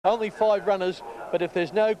Only 5 runners, but if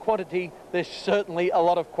there's no quantity, there's certainly a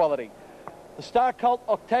lot of quality. The Star Colt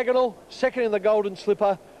Octagonal, second in the Golden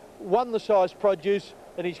Slipper, won the size produce,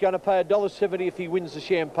 and he's going to pay $1.70 if he wins the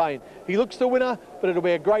Champagne. He looks the winner, but it'll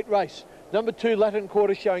be a great race. Number 2, Latin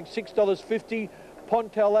Quarter, showing $6.50.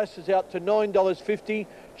 Pontel Lass is out to $9.50.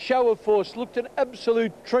 Show of Force looked an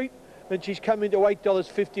absolute treat, and she's come into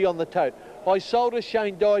 $8.50 on the tote. I sold her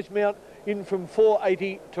Shane Dye's mount in from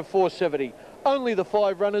 $4.80 to $4.70. Only the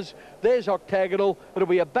 5 runners. There's Octagonal. It'll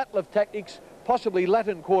be a battle of tactics. Possibly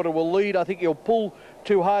Latin Quarter will lead. I think he'll pull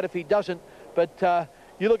too hard if he doesn't. But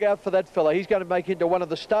you look out for that fella. He's going to make into one of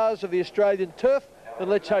the stars of the Australian turf. And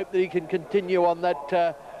let's hope that he can continue on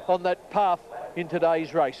that path in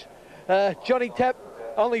today's race. Johnny Tapp,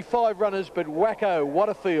 only 5 runners, but wacko, what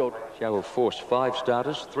a field. Show of Force, 5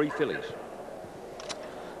 starters, 3 fillies.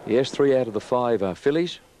 Yes, 3 out of the 5 are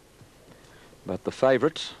fillies. But the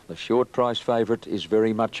favourite, the short price favourite, is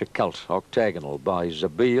very much a cult. Octagonal by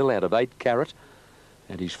Zabeel out of 8 Carat.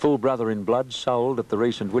 And his full brother in blood sold at the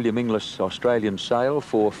recent William Inglis Australian sale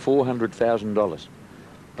for $400,000.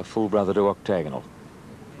 A full brother to Octagonal.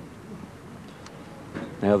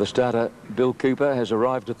 Now the starter, Bill Cooper, has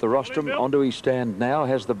arrived at the rostrum. Onto his stand now,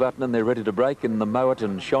 has the button, and they're ready to break in the Mowat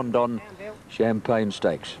and Shandon Champagne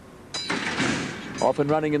Stakes. Off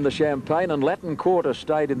and running in the Champagne, and Latin Quarter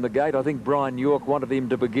stayed in the gate. I think Brian York wanted him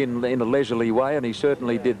to begin in a leisurely way, and he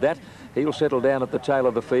certainly did that. He'll settle down at the tail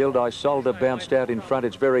of the field. Isolde bounced out in front.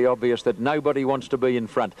 It's very obvious that nobody wants to be in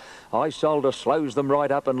front. Isolde slows them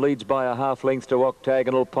right up and leads by a half length to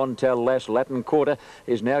Octagonal. Pontel Lass. Latin Quarter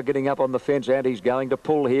is now getting up on the fence, and he's going to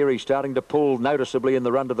pull here. He's starting to pull noticeably in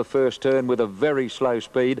the run to the first turn with a very slow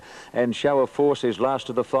speed. And Show of Force is last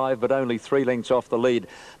of the 5, but only 3 lengths off the lead.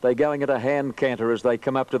 They're going at a hand canter as they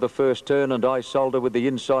come up to the first turn, and Isolde with the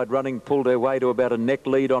inside running pulled her way to about a neck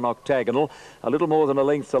lead on Octagonal. A little more than a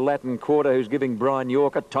length to Latin Quarter, who's giving Brian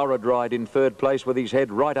York a torrid ride in 3rd place with his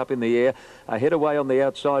head right up in the air. A head away on the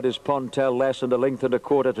outside is Pontel Lass, and a length and a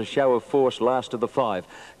quarter to Show of Force, last of the 5.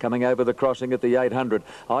 Coming over the crossing at the 800.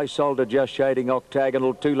 Isolde just shading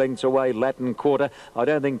Octagonal, 2 lengths away Latin Quarter. I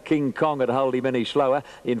don't think King Kong would hold him any slower.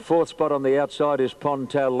 In 4th spot on the outside is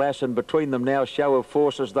Pontel Lass, and between them now Show of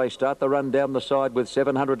Force as they start the run down the side with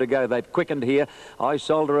 700 to go. They've quickened here.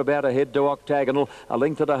 Isolde about a head to Octagonal. A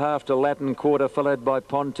length and a half to Latin Quarter, followed by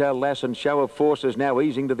Pontel Lass, and Show of Force is now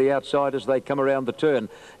easing to the outside as they come around the turn.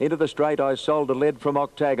 Into the straight, Isolde led from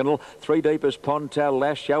Octagonal. 3 deep is Pontel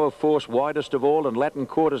Lass. Show of Force widest of all, and Latin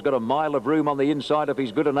Quarter's got a mile of room on the inside if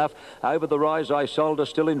he's good enough. Over the rise, Isolde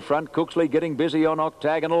still in front. Cooksley getting busy on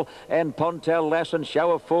Octagonal, and Pontel Lass and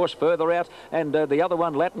Show of Force further out, and the other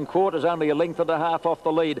one, Latin Quarter's, only a length and a half off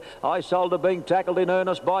the lead. Isolde being tackled in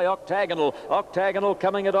earnest by Octagonal. Octagonal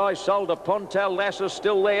coming at Isolde. Pontel Lass is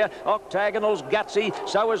still there. Octagonal's gutsy,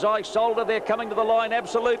 so is Isolde. They're coming to the line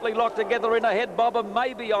absolutely locked together in a head bobber.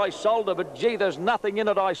 Maybe Isolde, but gee, there's nothing in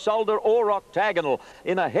it. Isolde or Octagonal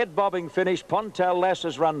in a head bobbing finish. Pontel Lass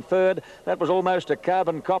has run 3rd. That was almost a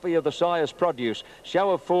carbon copy of the sire's produce.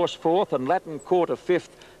 Show of Force 4th and Latin Quarter 5th,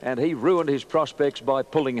 and he ruined his prospects by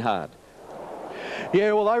pulling hard.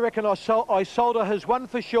 Yeah, well, I reckon Isolde has won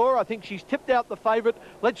for sure. I think she's tipped out the favourite.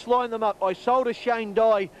 Let's line them up. Isolde Shane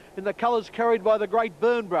Dye in the colours carried by the great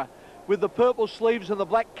Burnborough, with the purple sleeves and the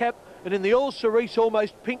black cap, and in the all cerise,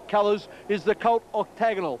 almost pink colours, is the colt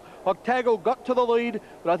Octagonal. Octagonal got to the lead,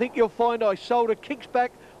 but I think you'll find Isolde kicks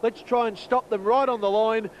back. Let's try and stop them right on the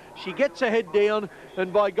line. She gets her head down,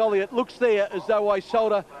 and by golly, it looks there as though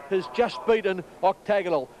Isolde has just beaten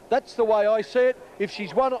Octagonal. That's the way I see it. If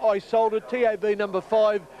she's won Isolde, TAB number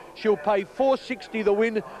 5, she'll pay $4.60 the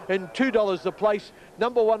win and $2 the place.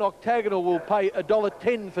 Number 1 Octagonal will pay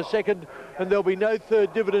 $1.10 for second, and there'll be no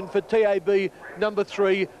 3rd dividend for TAB number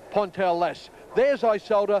 3, Pontel Lass. There's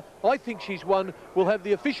Isolde. I think she's won. We'll have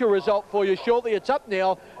the official result for you shortly. It's up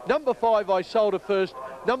now. Number 5 Isolde first,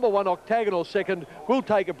 number 1 Octagonal second. We'll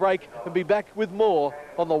take a break and be back with more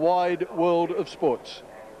on the wide world of sports.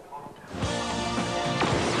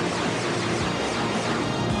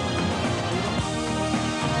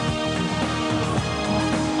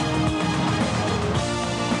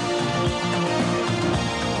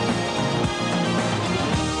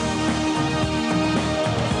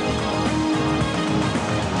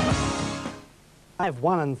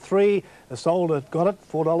 $1 and 3. Isolde got it,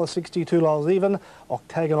 $4.60, $2 even.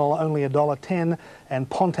 Octagonal only $1.10, and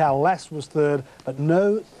Pontel Lass was 3rd, but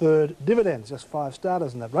no 3rd dividends. Just 5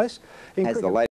 starters in that race.